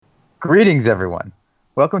Greetings, everyone.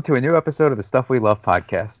 Welcome to a new episode of the Stuff We Love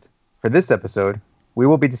podcast. For this episode, we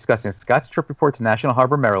will be discussing Scott's trip report to National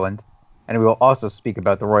Harbor, Maryland, and we will also speak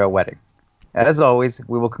about the royal wedding. As always,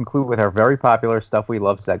 we will conclude with our very popular Stuff We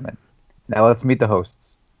Love segment. Now let's meet the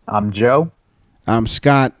hosts. I'm Joe. I'm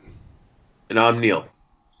Scott. And I'm Neil.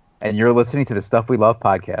 And you're listening to the Stuff We Love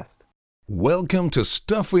podcast. Welcome to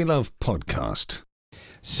Stuff We Love podcast.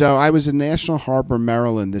 So I was in National Harbor,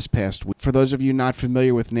 Maryland this past week. For those of you not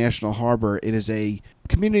familiar with National Harbor, it is a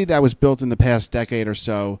community that was built in the past decade or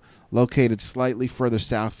so, located slightly further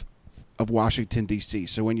south of Washington, D.C.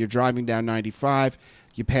 So when you're driving down 95,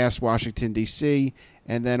 you pass Washington, D.C.,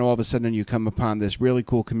 and then all of a sudden you come upon this really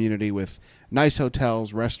cool community with nice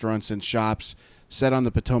hotels, restaurants, and shops set on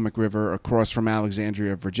the Potomac River across from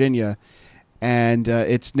Alexandria, Virginia. And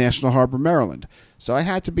it's National Harbor, Maryland. So I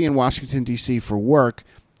had to be in Washington, D.C. for work,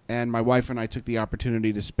 and my wife and I took the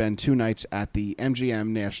opportunity to spend 2 nights at the MGM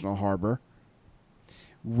National Harbor,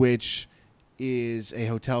 which is a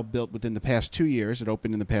hotel built within the past 2 years. It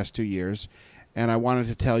opened in the past 2 years, and I wanted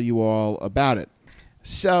to tell you all about it.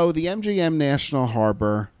 So the MGM National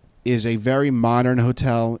Harbor is a very modern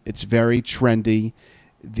hotel. It's very trendy.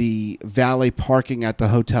 The valet parking at the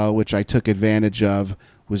hotel, which I took advantage of,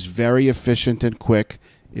 was very efficient and quick.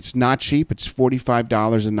 It's not cheap. It's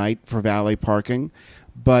 $45 a night for valet parking.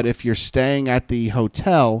 But if you're staying at the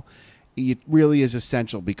hotel, it really is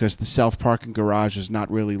essential because the self-parking garage is not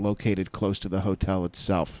really located close to the hotel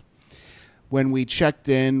itself. When we checked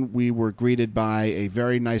in, we were greeted by a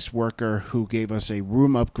very nice worker who gave us a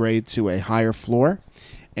room upgrade to a higher floor,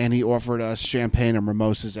 and he offered us champagne and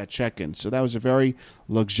mimosas at check-in. So that was a very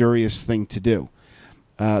luxurious thing to do.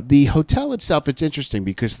 The hotel itself, it's interesting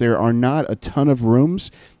because there are not a ton of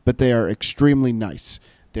rooms, but they are extremely nice.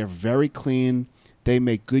 They're very clean. They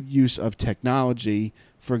make good use of technology.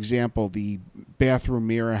 For example, the bathroom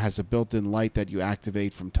mirror has a built-in light that you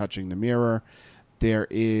activate from touching the mirror. There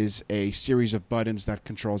is a series of buttons that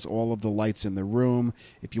controls all of the lights in the room.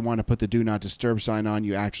 If you want to put the Do Not Disturb sign on,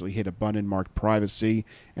 you actually hit a button marked Privacy,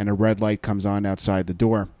 and a red light comes on outside the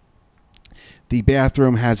door. The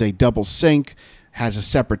bathroom has a double sink, has a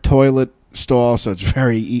separate toilet stall, so it's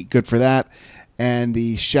very good for that. And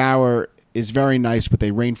the shower is very nice with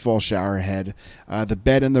a rainfall shower head. The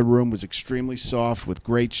bed in the room was extremely soft with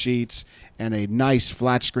great sheets, and a nice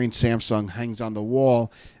flat screen Samsung hangs on the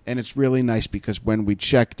wall. And it's really nice because when we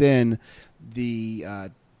checked in, the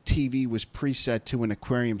TV was preset to an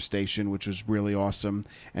aquarium station, which was really awesome,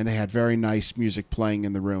 and they had very nice music playing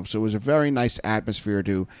in the room. So it was a very nice atmosphere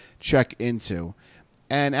to check into.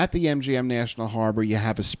 And at the MGM National Harbor, you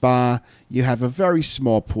have a spa. You have a very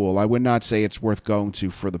small pool. I would not say it's worth going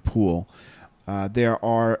to for the pool. There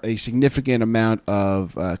are a significant amount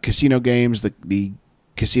of casino games. The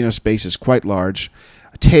casino space is quite large.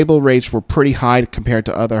 Table rates were pretty high compared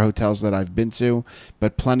to other hotels that I've been to,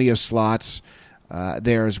 but plenty of slots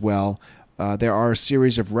there as well. There are a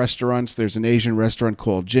series of restaurants. There's an Asian restaurant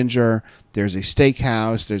called Ginger. There's a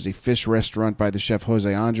steakhouse. There's a fish restaurant by the chef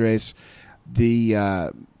Jose Andres.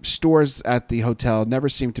 The stores at the hotel never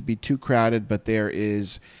seem to be too crowded, but there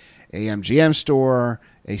is a MGM store,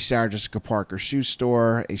 a Sarah Jessica Parker shoe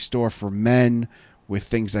store, a store for men with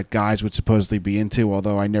things that guys would supposedly be into,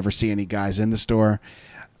 although I never see any guys in the store.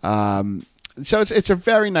 So it's a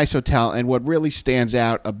very nice hotel, and what really stands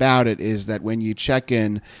out about it is that when you check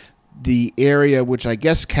in, the area, which I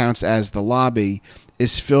guess counts as the lobby,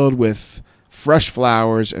 is filled with fresh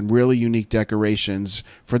flowers and really unique decorations.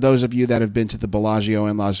 For those of you that have been to the Bellagio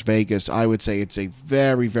in Las Vegas, I would say it's a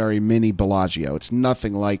very, very mini Bellagio. It's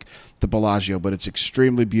nothing like the Bellagio, but it's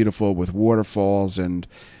extremely beautiful with waterfalls and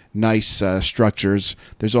nice structures.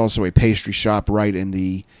 There's also a pastry shop right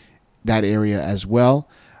in that area as well.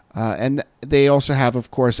 And they also have,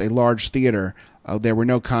 of course, a large theater. There were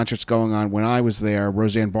no concerts going on when I was there.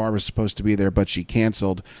 Roseanne Barr was supposed to be there, but she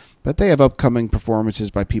canceled. But they have upcoming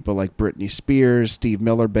performances by people like Britney Spears, Steve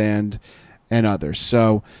Miller Band, and others.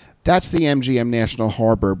 So that's the MGM National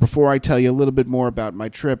Harbor. Before I tell you a little bit more about my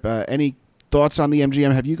trip, any thoughts on the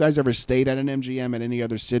MGM? Have you guys ever stayed at an MGM in any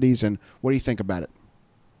other cities, and what do you think about it?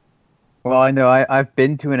 Well, I know I've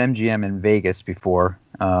been to an MGM in Vegas before.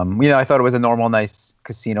 I thought it was a normal, nice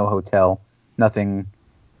casino hotel. Nothing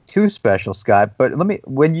too special, Scott. But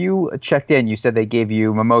when you checked in, you said they gave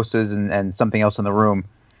you mimosas and something else in the room.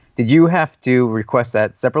 Did you have to request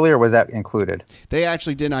that separately, or was that included? They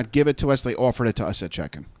actually did not give it to us. They offered it to us at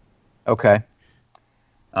check-in. Okay.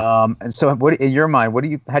 And so, what in your mind,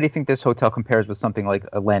 how do you think this hotel compares with something like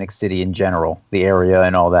Atlantic City in general, the area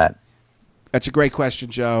and all that? That's a great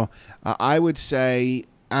question, Joe. I would say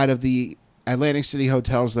out of the Atlantic City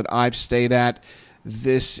hotels that I've stayed at,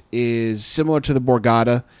 This is similar to the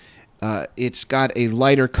Borgata. It's got a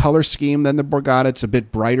lighter color scheme than the Borgata. It's a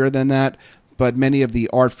bit brighter than that, but many of the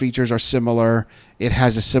art features are similar. It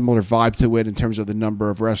has a similar vibe to it in terms of the number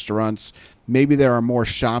of restaurants. Maybe there are more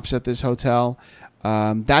shops at this hotel.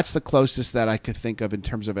 That's the closest that I could think of in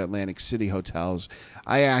terms of Atlantic City hotels.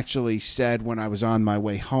 I actually said when I was on my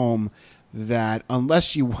way home that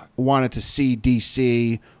unless you wanted to see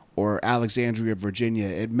D.C. or Alexandria, Virginia,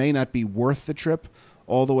 it may not be worth the trip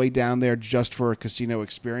all the way down there just for a casino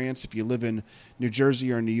experience. If you live in New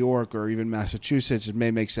Jersey or New York or even Massachusetts, it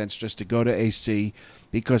may make sense just to go to AC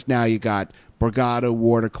because now you got Borgata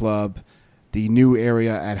Water Club, the new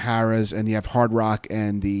area at Harrah's, and you have Hard Rock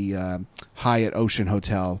and the Hyatt Ocean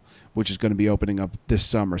Hotel, which is going to be opening up this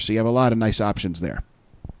summer. So you have a lot of nice options there.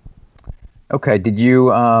 Okay. Did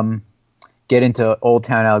you get into Old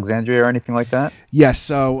Town Alexandria or anything like that? Yes.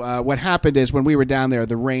 So what happened is when we were down there,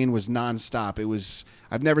 the rain was nonstop.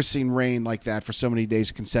 I've never seen rain like that for so many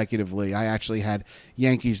days consecutively. I actually had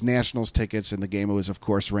Yankees Nationals tickets, and the game was, of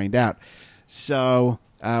course, rained out. So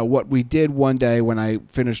what we did one day when I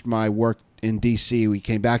finished my work in D.C., we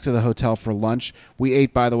came back to the hotel for lunch. We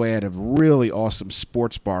ate, by the way, at a really awesome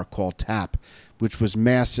sports bar called Tap, which was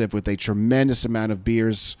massive with a tremendous amount of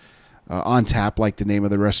beers on tap, like the name of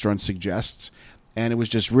the restaurant suggests. And it was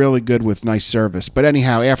just really good with nice service. But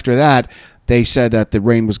anyhow, after that, they said that the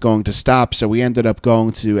rain was going to stop, so we ended up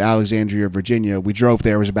going to Alexandria, Virginia. We drove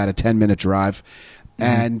there. It was about a 10-minute drive.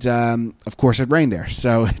 And, of course, it rained there.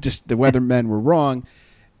 So just the weathermen were wrong.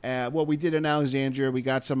 What we did in Alexandria, we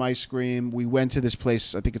got some ice cream. We went to this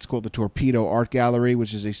place, I think it's called the Torpedo Art Gallery,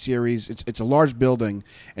 which is a series. It's a large building,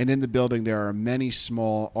 and in the building there are many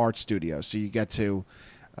small art studios. So you get to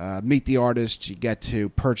meet the artists, you get to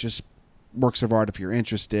purchase works of art if you're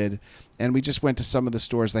interested. And we just went to some of the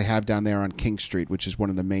stores they have down there on King Street, which is one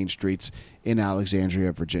of the main streets in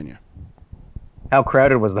Alexandria, Virginia. How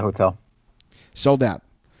crowded was the hotel? Sold out.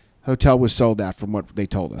 Hotel was sold out from what they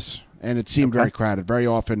told us. And it seemed very crowded. Very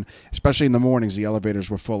often, especially in the mornings, the elevators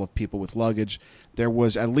were full of people with luggage. There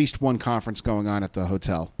was at least one conference going on at the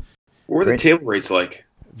hotel. What were the table rates like?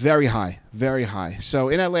 Very high, very high. So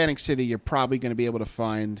in Atlantic City, you're probably going to be able to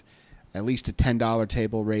find at least a $10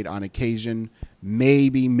 table rate on occasion,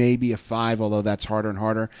 maybe a $5, although that's harder and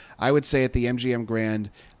harder. I would say at the MGM Grand,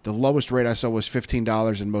 the lowest rate I saw was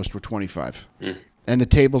 $15 and most were $25. And the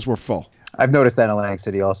tables were full. I've noticed that in Atlantic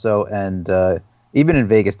City also, and even in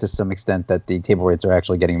Vegas to some extent that the table rates are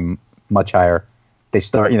actually getting much higher. The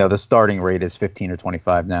starting rate is 15 or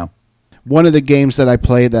 25 now. One of the games that I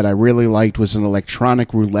played that I really liked was an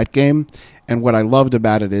electronic roulette game. And what I loved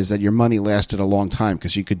about it is that your money lasted a long time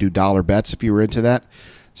because you could do dollar bets if you were into that.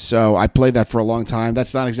 So I played that for a long time.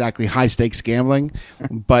 That's not exactly high-stakes gambling,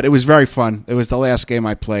 but it was very fun. It was the last game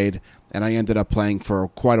I played, and I ended up playing for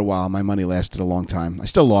quite a while. My money lasted a long time. I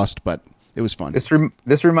still lost, but it was fun.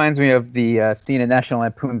 This reminds me of the scene in National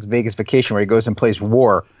Lampoon's Vegas Vacation where he goes and plays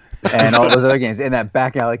War and all those other games in that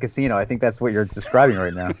back alley casino. I think that's what you're describing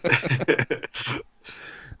right now.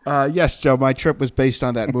 Yes, Joe, my trip was based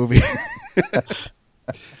on that movie.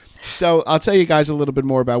 So I'll tell you guys a little bit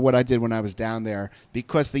more about what I did when I was down there.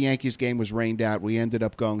 Because the Yankees game was rained out, we ended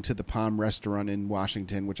up going to the Palm Restaurant in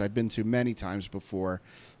Washington, which I've been to many times before.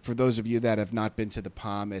 For those of you that have not been to the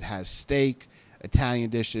Palm, it has steak,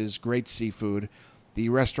 Italian dishes, great seafood. The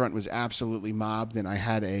restaurant was absolutely mobbed, and I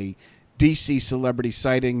had a D.C. celebrity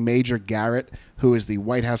sighting. Major Garrett, who is the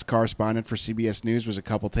White House correspondent for CBS News, was a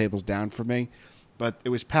couple tables down from me. But it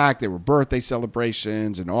was packed. There were birthday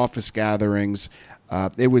celebrations and office gatherings.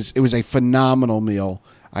 It was a phenomenal meal.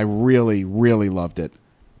 I really, really loved it.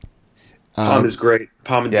 Palm is great.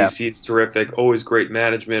 Palm in DC is terrific. Always great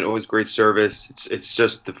management. Always great service. It's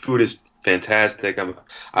just the food is fantastic.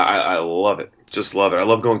 I love it. Just love it. I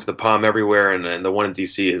love going to the Palm everywhere, and the one in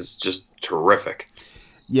DC is just terrific.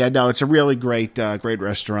 Yeah, no, it's a really great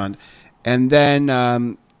restaurant. And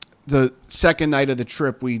then the second night of the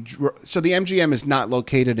trip, so the MGM is not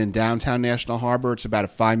located in downtown National Harbor. It's about a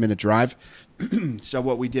 5-minute drive. So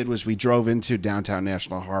what we did was we drove into downtown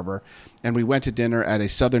National Harbor, and we went to dinner at a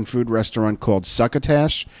Southern food restaurant called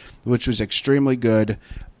Succotash, which was extremely good.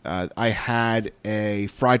 I had a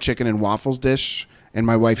fried chicken and waffles dish, and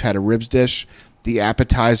my wife had a ribs dish. The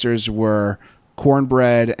appetizers were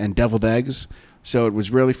cornbread and deviled eggs. So it was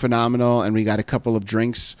really phenomenal, and we got a couple of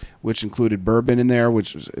drinks, which included bourbon in there,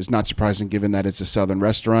 which is not surprising given that it's a Southern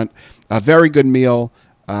restaurant. A very good meal.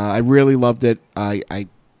 I really loved it. I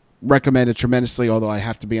recommend it tremendously, although I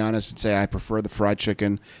have to be honest and say I prefer the fried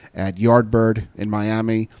chicken at Yardbird in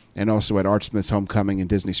Miami and also at Art Smith's Homecoming in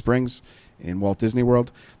Disney Springs in Walt Disney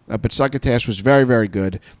World. But Succotash was very, very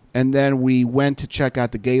good. And then we went to check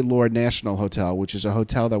out the Gaylord National Hotel, which is a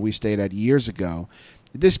hotel that we stayed at years ago.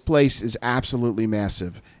 This place is absolutely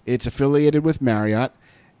massive. It's affiliated with Marriott.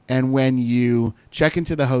 And when you check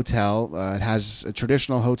into the hotel, it has a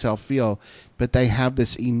traditional hotel feel, but they have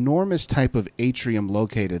this enormous type of atrium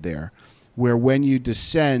located there where when you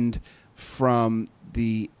descend from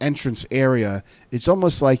the entrance area, it's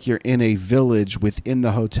almost like you're in a village within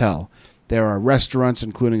the hotel. There are restaurants,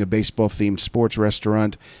 including a baseball-themed sports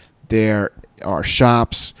restaurant. There are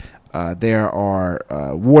shops. There are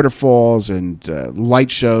waterfalls and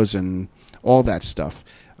light shows and all that stuff.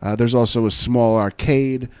 There's also a small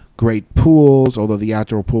arcade, great pools, although the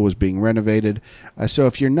outdoor pool was being renovated. So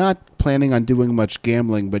if you're not planning on doing much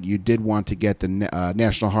gambling, but you did want to get the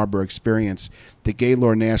National Harbor experience, the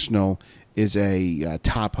Gaylord National is a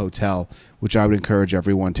top hotel, which I would encourage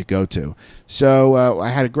everyone to go to. So I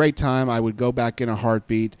had a great time. I would go back in a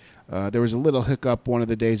heartbeat. There was a little hiccup one of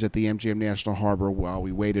the days at the MGM National Harbor while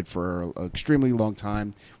we waited for an extremely long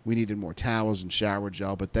time. We needed more towels and shower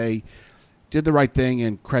gel, but they did the right thing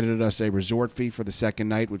and credited us a resort fee for the second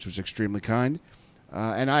night, which was extremely kind.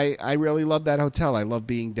 And I really loved that hotel. I love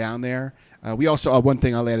being down there. We also, one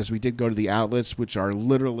thing I'll add is we did go to the outlets, which are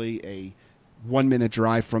literally a 1-minute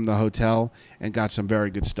drive from the hotel, and got some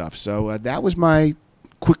very good stuff. So that was my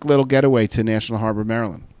quick little getaway to National Harbor,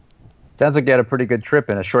 Maryland. Sounds like you had a pretty good trip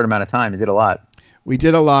in a short amount of time. You did a lot. We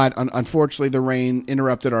did a lot. Unfortunately, the rain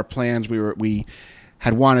interrupted our plans. We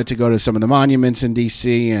had wanted to go to some of the monuments in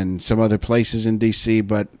D.C. and some other places in D.C.,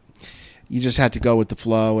 but you just had to go with the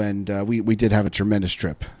flow, and we did have a tremendous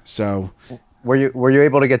trip. So, were you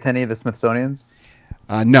able to get to any of the Smithsonians?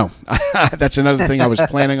 No. That's another thing I was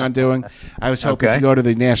planning on doing. I was hoping to go to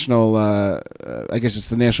the National, I guess it's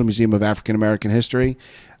the National Museum of African American History.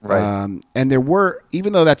 Right. And there were,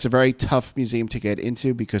 even though that's a very tough museum to get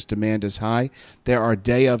into because demand is high, there are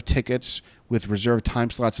day of tickets with reserved time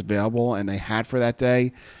slots available, and they had for that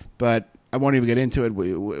day. But I won't even get into it.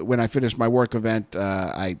 When I finished my work event,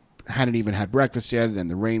 I hadn't even had breakfast yet, and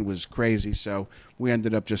the rain was crazy, so we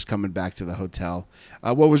ended up just coming back to the hotel.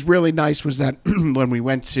 What was really nice was that when we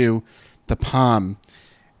went to the Palm,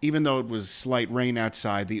 even though it was slight rain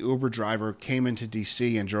outside, the Uber driver came into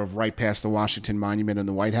D.C. and drove right past the Washington Monument and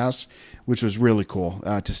the White House, which was really cool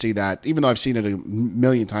to see that. Even though I've seen it a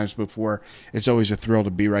million times before, it's always a thrill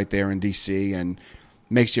to be right there in D.C. and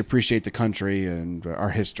makes you appreciate the country and our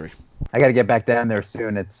history. I got to get back down there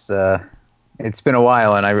soon. It's been a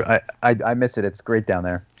while, and I miss it. It's great down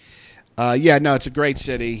there. It's a great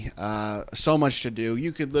city. So much to do.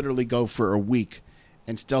 You could literally go for a week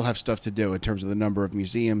and still have stuff to do in terms of the number of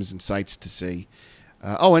museums and sites to see.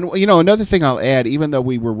 Another thing I'll add, even though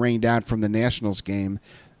we were rained out from the Nationals game,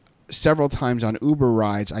 several times on Uber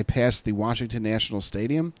rides, I passed the Washington National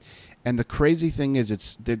Stadium, and the crazy thing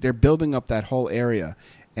is they're building up that whole area.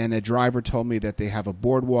 And a driver told me that they have a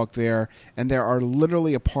boardwalk there, and there are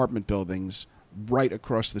literally apartment buildings right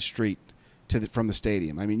across the street from the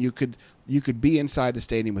stadium. I mean, you could be inside the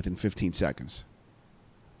stadium within 15 seconds.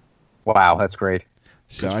 Wow, that's great.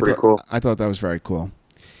 So that's pretty cool. I thought that was very cool.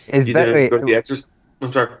 You didn't go to the Exorcist?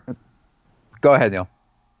 I'm sorry. Go ahead, Neil.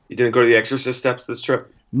 You didn't go to the Exorcist steps this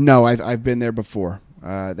trip? No, I've been there before.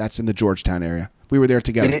 That's in the Georgetown area. We were there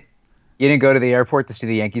together. You didn't go to the airport to see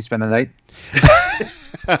the Yankees spend the night?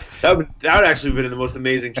 that would actually have been the most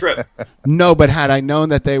amazing trip. No, but had I known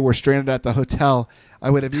that they were stranded at the hotel, I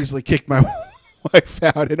would have easily kicked my wife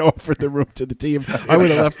out and offered the room to the team. I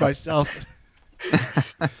would have left myself.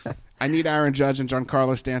 I need Aaron Judge and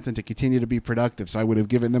Giancarlo Stanton to continue to be productive, so I would have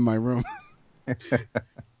given them my room.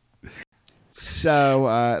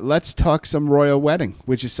 So let's talk some royal wedding,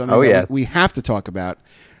 which is something that we have to talk about.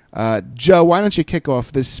 Joe, why don't you kick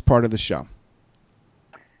off this part of the show?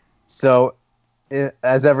 So,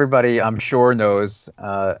 as everybody I'm sure knows,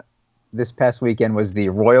 this past weekend was the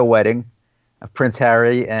royal wedding of Prince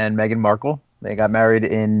Harry and Meghan Markle. They got married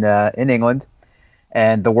in England,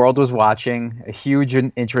 and the world was watching. A huge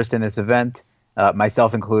interest in this event,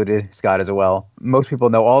 myself included, Scott as well. Most people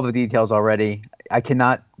know all the details already. I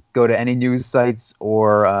cannot go to any news sites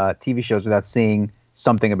or TV shows without seeing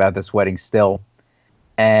something about this wedding still.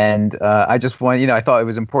 And I just want, I thought it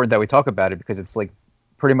was important that we talk about it because it's like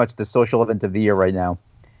pretty much the social event of the year right now.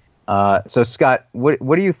 So, Scott, what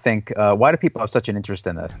do you think? Why do people have such an interest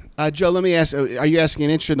in this? Joe, let me ask, are you asking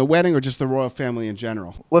an interest in the wedding or just the royal family in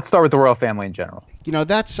general? Let's start with the royal family in general.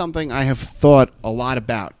 That's something I have thought a lot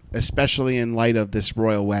about, especially in light of this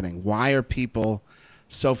royal wedding. Why are people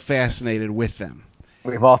so fascinated with them.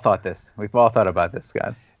 We've all thought this. We've all thought about this,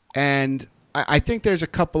 Scott. And I think there's a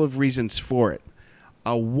couple of reasons for it.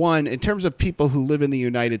 One, in terms of people who live in the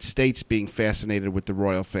United States being fascinated with the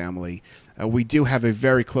royal family, we do have a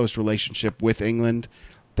very close relationship with England.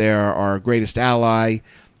 They're our greatest ally.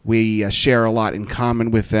 We share a lot in common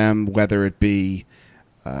with them, whether it be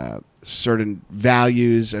certain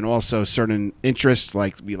values and also certain interests,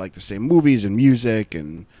 like we like the same movies and music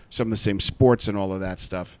and some of the same sports and all of that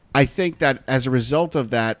stuff. I think that as a result of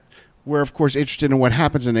that, we're, of course, interested in what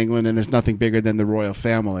happens in England, and there's nothing bigger than the royal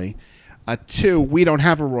family. Two, we don't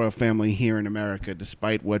have a royal family here in America,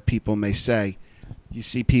 despite what people may say. You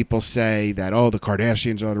see people say that, oh, the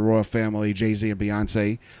Kardashians are the royal family, Jay-Z and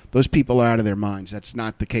Beyonce. Those people are out of their minds. That's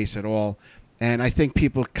not the case at all. And I think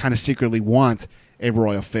people kind of secretly want a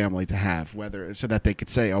royal family to have, whether so that they could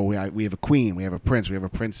say, oh, we have a queen, we have a prince, we have a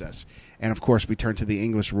princess. And, of course, we turn to the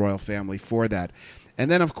English royal family for that. And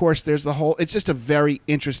then, of course, there's the whole – it's just a very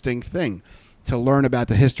interesting thing to learn about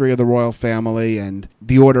the history of the royal family and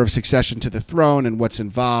the order of succession to the throne and what's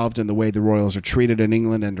involved and the way the royals are treated in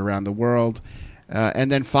England and around the world.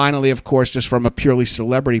 And then finally, of course, just from a purely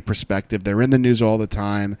celebrity perspective, they're in the news all the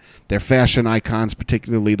time. They're fashion icons,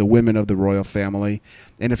 particularly the women of the royal family.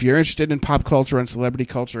 And if you're interested in pop culture and celebrity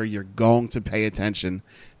culture, you're going to pay attention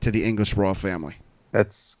to the English royal family.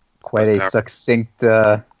 That's quite a succinct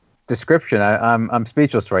description. I'm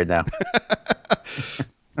speechless right now.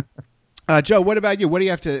 Joe, what about you? What do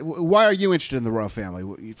you have to? Why are you interested in the royal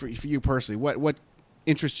family? For you personally, what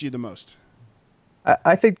interests you the most?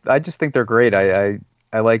 I just think they're great. I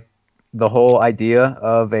like the whole idea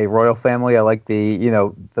of a royal family. I like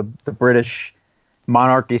the British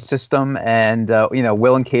monarchy system, and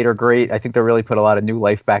Will and Kate are great. I think they really put a lot of new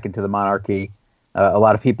life back into the monarchy. A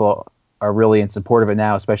lot of people are really in support of it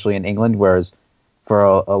now, especially in England, whereas for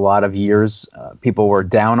a lot of years people were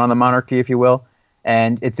down on the monarchy, if you will.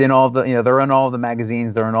 And it's in all the they're in all the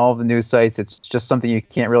magazines, they're in all the news sites. It's just something you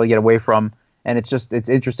can't really get away from, and it's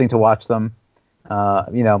interesting to watch them.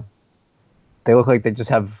 They look like they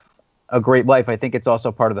just have a great life. I think it's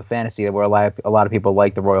also part of the fantasy where a lot of people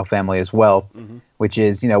like the royal family as well, which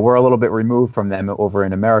is, we're a little bit removed from them over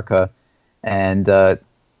in America. And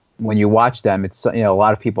when you watch them, it's, a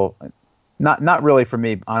lot of people, not really for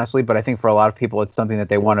me, honestly, but I think for a lot of people, it's something that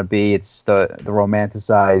they want to be. It's the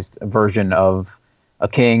romanticized version of a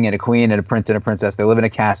king and a queen and a prince and a princess. They live in a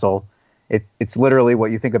castle. It's literally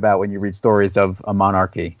what you think about when you read stories of a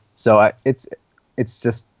monarchy. So it's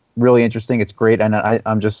just really interesting. It's great, and I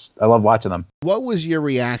love watching them. What was your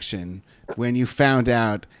reaction when you found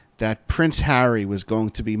out that Prince Harry was going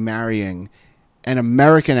to be marrying an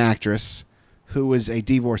American actress who was a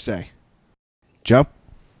divorcee? Joe?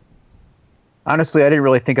 Honestly, I didn't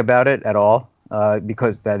really think about it at all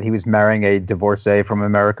because that he was marrying a divorcee from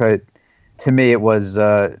America. To me, it was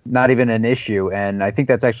not even an issue, and I think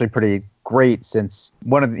that's actually pretty great since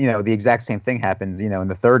one of the exact same thing happened in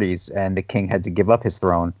the 30s, and the king had to give up his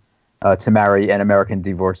throne to marry an American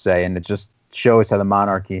divorcee, and it just shows how the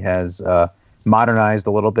monarchy has modernized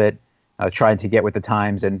a little bit, tried to get with the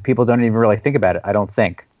times, and people don't even really think about it. I don't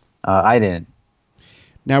think I didn't.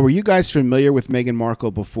 Now, were you guys familiar with Meghan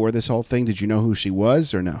Markle before this whole thing? Did you know who she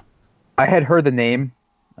was or no? I had heard the name.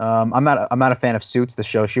 I'm not a fan of Suits, the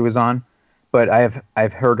show she was on. But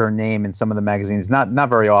I've heard her name in some of the magazines, not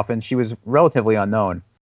very often. She was relatively unknown,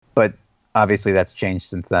 but obviously that's changed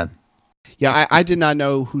since then. Yeah, I did not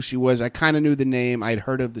know who she was. I kind of knew the name. I'd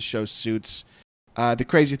heard of the show Suits. The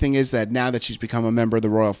crazy thing is that now that she's become a member of the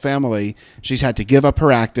royal family, she's had to give up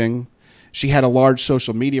her acting. She had a large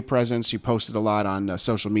social media presence. She posted a lot on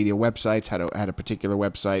social media websites, had a particular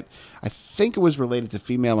website. I think it was related to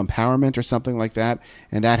female empowerment or something like that,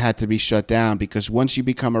 and that had to be shut down because once you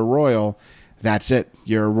become a royal, that's it.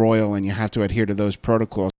 You're a royal, and you have to adhere to those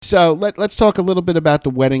protocols. So let's talk a little bit about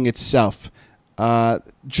the wedding itself.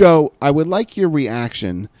 Joe, I would like your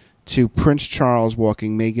reaction to Prince Charles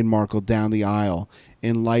walking Meghan Markle down the aisle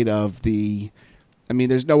in light of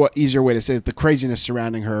there's no easier way to say it, the craziness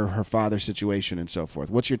surrounding her father's situation and so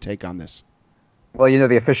forth. What's your take on this? Well,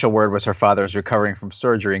 the official word was her father was recovering from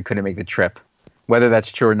surgery and couldn't make the trip. Whether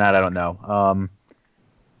that's true or not, I don't know.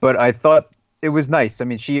 But I thought it was nice. I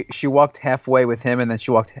mean, she walked halfway with him, and then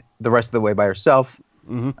she walked the rest of the way by herself.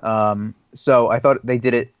 Mm-hmm. So I thought they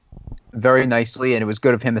did it very nicely, and it was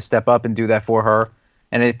good of him to step up and do that for her.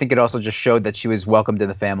 And I think it also just showed that she was welcomed in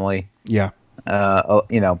the family. Yeah.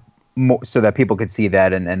 So that people could see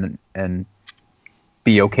that and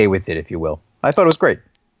be okay with it, if you will. I thought it was great.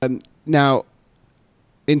 Now,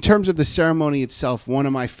 in terms of the ceremony itself, one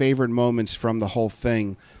of my favorite moments from the whole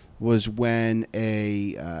thing was when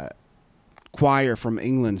a choir from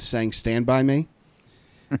England sang Stand By Me,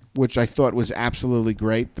 which I thought was absolutely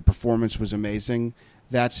great. The performance was amazing.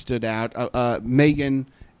 That stood out. Meghan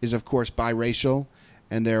is, of course, biracial,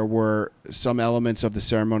 and there were some elements of the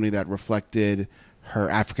ceremony that reflected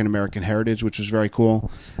her African-American heritage, which was very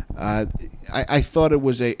cool. I thought it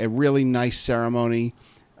was a really nice ceremony.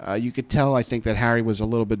 You could tell, I think, that Harry was a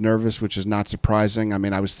little bit nervous, which is not surprising. I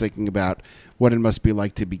mean, I was thinking about what it must be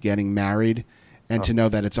like to be getting married and to know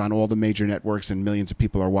that it's on all the major networks and millions of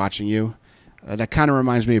people are watching you. That kind of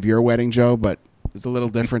reminds me of your wedding, Joe, but it's a little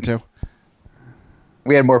different, too.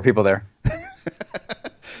 We had more people there.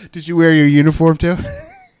 Did you wear your uniform, too?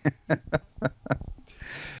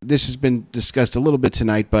 This has been discussed a little bit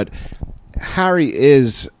tonight, but Harry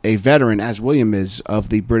is a veteran, as William is, of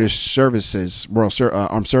the British Services,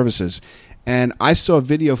 Armed Services. And I saw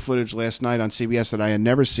video footage last night on CBS that I had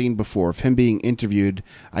never seen before of him being interviewed,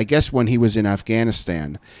 I guess when he was in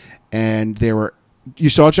Afghanistan. And there were... You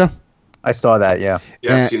saw it, Joe? I saw that, yeah.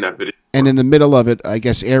 Yeah, I've seen that video. And in the middle of it, I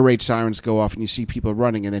guess air raid sirens go off and you see people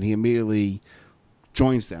running, and then he immediately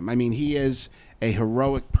joins them. I mean, he is a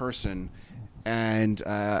heroic person, and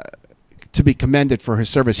to be commended for his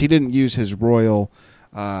service. He didn't use his royal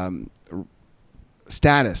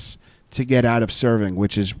status to get out of serving,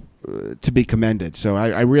 which is to be commended. So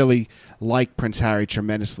I really like Prince Harry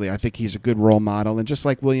tremendously. I think he's a good role model. And just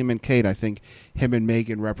like William and Kate, I think him and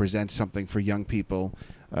Meghan represent something for young people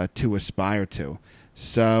to aspire to.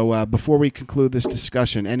 So before we conclude this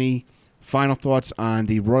discussion, any final thoughts on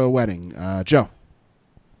the royal wedding? Joe?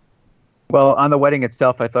 Well, on the wedding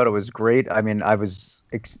itself, I thought it was great. I mean, I was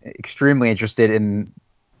extremely interested in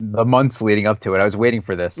the months leading up to it. I was waiting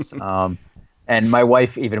for this. And my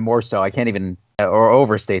wife even more so. I can't even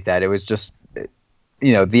overstate that. It was just,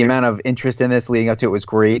 the amount of interest in this leading up to it was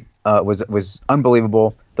great. Was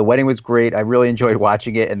unbelievable. The wedding was great. I really enjoyed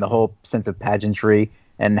watching it, and the whole sense of pageantry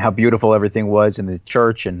and how beautiful everything was in the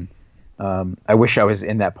church. And I wish I was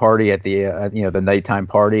in that party at the the nighttime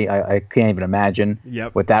party. I can't even imagine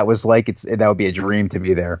what that was like. That would be a dream to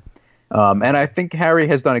be there. And I think Harry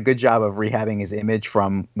has done a good job of rehabbing his image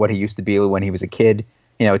from what he used to be when he was a kid,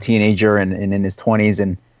 a teenager and in his 20s.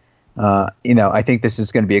 And I think this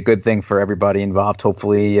is going to be a good thing for everybody involved.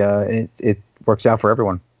 Hopefully, it works out for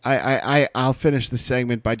everyone. I'll finish the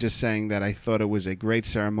segment by just saying that I thought it was a great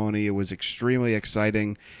ceremony. It was extremely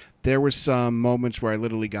exciting. There were some moments where I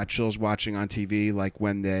literally got chills watching on TV, like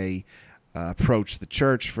when they approached the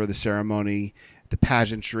church for the ceremony, the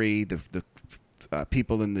pageantry, the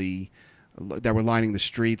people that were lining the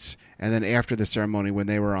streets, and then after the ceremony when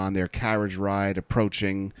they were on their carriage ride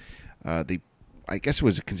approaching I guess it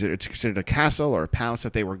was considered a castle or a palace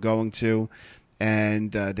that they were going to,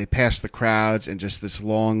 and they passed the crowds, and just this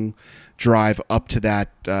long drive up to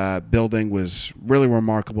that building was really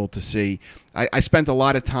remarkable to see. I spent a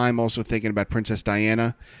lot of time also thinking about Princess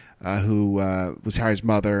Diana, who was Harry's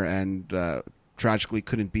mother and tragically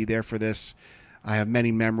couldn't be there for this. I have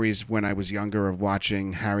many memories when I was younger of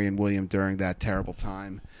watching Harry and William during that terrible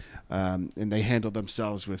time, and they handled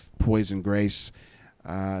themselves with poise and grace.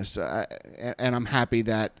 And I'm happy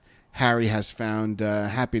that Harry has found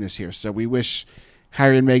happiness here. So we wish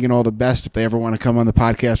Harry and Meghan all the best. If they ever want to come on the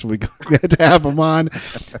podcast, we'll be glad to have them on.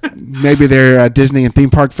 Maybe they're Disney and theme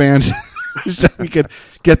park fans, so we could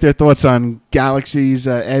get their thoughts on Galaxy's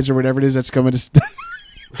Edge or whatever it is that's coming to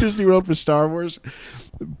Disney World for Star Wars.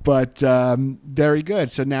 But very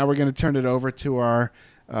good. So now we're going to turn it over to our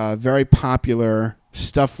very popular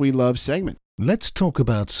Stuff We Love segment. Let's talk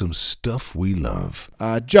about some stuff we love.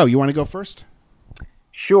 Joe, you want to go first?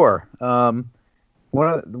 Sure.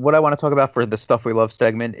 What I want to talk about for the Stuff We Love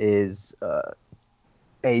segment is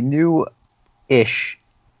a new-ish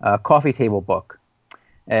coffee table book.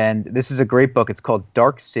 And this is a great book. It's called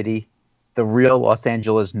Dark City, The Real Los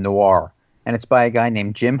Angeles Noir. And it's by a guy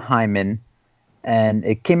named Jim Hyman. And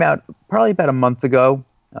it came out probably about a month ago.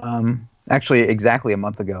 Actually, exactly a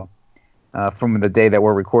month ago. From the day that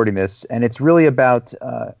we're recording this. And it's really about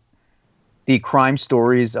the crime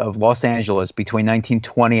stories of Los Angeles between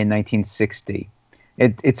 1920 and 1960.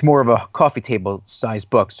 It's more of a coffee table size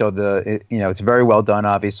book, so it's very well done.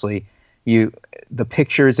 Obviously, the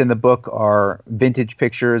pictures in the book are vintage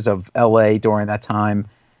pictures of L.A. during that time.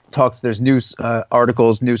 There's news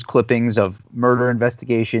articles, news clippings of murder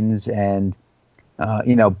investigations, and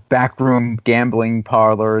backroom gambling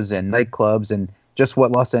parlors and nightclubs, and just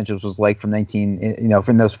what Los Angeles was like from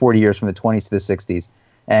from those 40 years from the 20s to the 60s.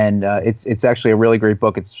 And it's actually a really great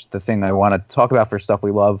book. It's the thing I want to talk about for Stuff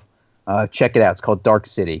We Love. Check it out. It's called Dark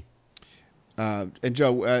City. And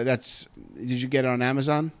Joe, did you get it on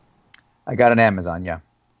Amazon? I got it on Amazon, yeah.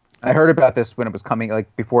 I heard about this when it was coming,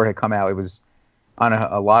 like before it had come out. It was on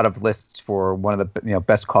a lot of lists for one of the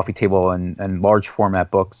best coffee table and large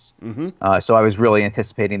format books. Mm-hmm. So I was really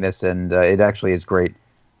anticipating this, and it actually is great.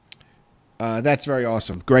 That's very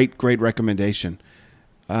awesome. Great recommendation.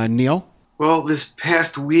 Neil? Well, this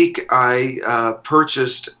past week I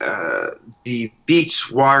purchased the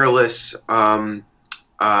Beats wireless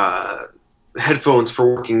headphones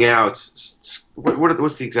for working out.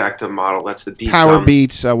 What's the exact model? That's the Beats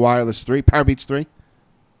Powerbeats Wireless 3. Powerbeats 3?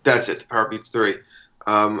 That's it, the Powerbeats 3.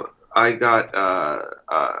 I got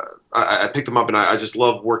I picked them up, and I just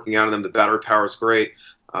love working out in them. The battery power is great.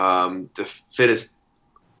 The fit is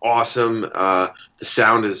awesome. The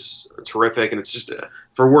sound is terrific, and it's just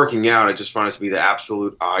for working out. I just find it to be the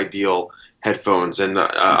absolute ideal headphones. And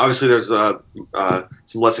obviously, there's some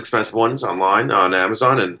less expensive ones online on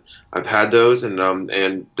Amazon, and I've had those,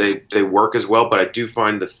 and they work as well. But I do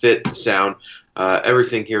find the fit, the sound,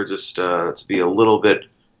 everything here just to be a little bit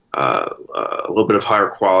of higher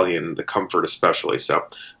quality, and the comfort especially. So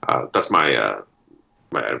that's my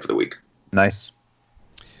item for the week. Nice.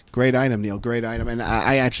 Great item, Neil. Great item. And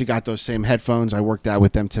I actually got those same headphones. I worked out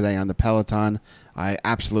with them today on the Peloton. I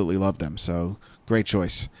absolutely love them. So great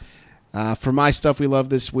choice. For my stuff we love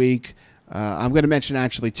this week, I'm going to mention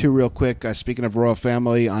actually two real quick. Speaking of Royal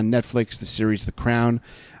Family, on Netflix, the series The Crown,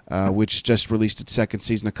 which just released its second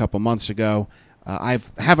season a couple months ago. I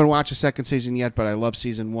haven't watched the second season yet, but I love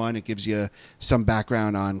season one. It gives you some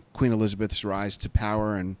background on Queen Elizabeth's rise to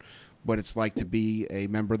power and what it's like to be a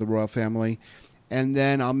member of the royal family. And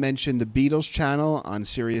then I'll mention the Beatles channel on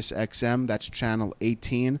Sirius XM. That's channel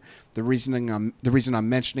 18. The reason I'm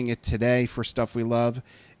mentioning it today for Stuff We Love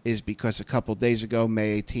is because a couple days ago,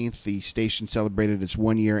 May 18th, the station celebrated its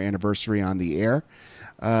 1-year anniversary on the air.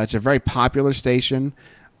 It's a very popular station.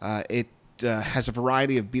 It has a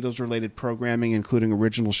variety of Beatles-related programming, including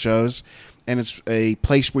original shows, and it's a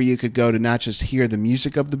place where you could go to not just hear the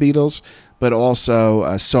music of the Beatles, but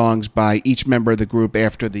also songs by each member of the group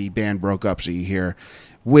after the band broke up. So you hear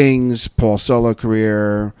Wings, Paul's solo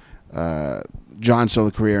career, John's solo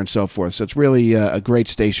career, and so forth. So it's really a great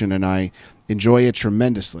station, and I enjoy it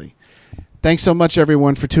tremendously. Thanks so much,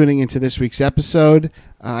 everyone, for tuning into this week's episode.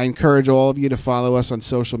 I encourage all of you to follow us on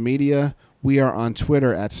social media. We are on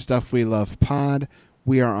Twitter at Stuff We Love Pod.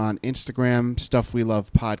 We are on Instagram, Stuff We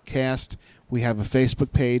Love Podcast. We have a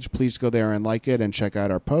Facebook page. Please go there and like it and check out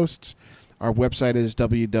our posts. Our website is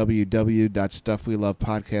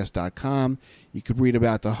www.stuffwelovepodcast.com. You could read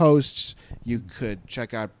about the hosts. You could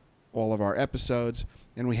check out all of our episodes.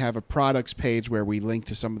 And we have a products page where we link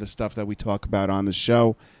to some of the stuff that we talk about on the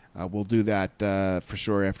show. We'll do that for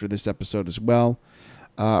sure after this episode as well.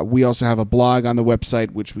 We also have a blog on the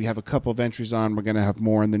website, which we have a couple of entries on. We're going to have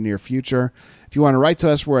more in the near future. If you want to write to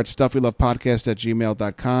us, we're at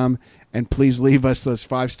stuffwelovepodcast@gmail.com. And please leave us those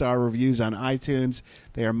 5-star reviews on iTunes.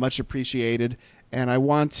 They are much appreciated. And I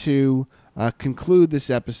want to conclude this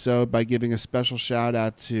episode by giving a special shout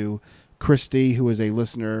out to Christy, who is a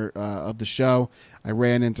listener of the show. I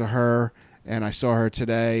ran into her, and I saw her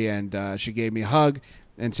today, and she gave me a hug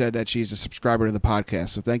and said that she's a subscriber to the podcast.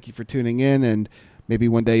 So thank you for tuning in, and maybe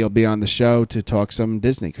one day you'll be on the show to talk some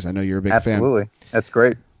Disney, because I know you're a big fan. Absolutely. That's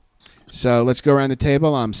great. So let's go around the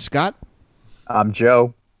table. I'm Scott. I'm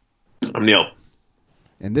Joe. I'm Neil.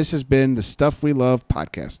 And this has been the Stuff We Love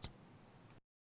podcast.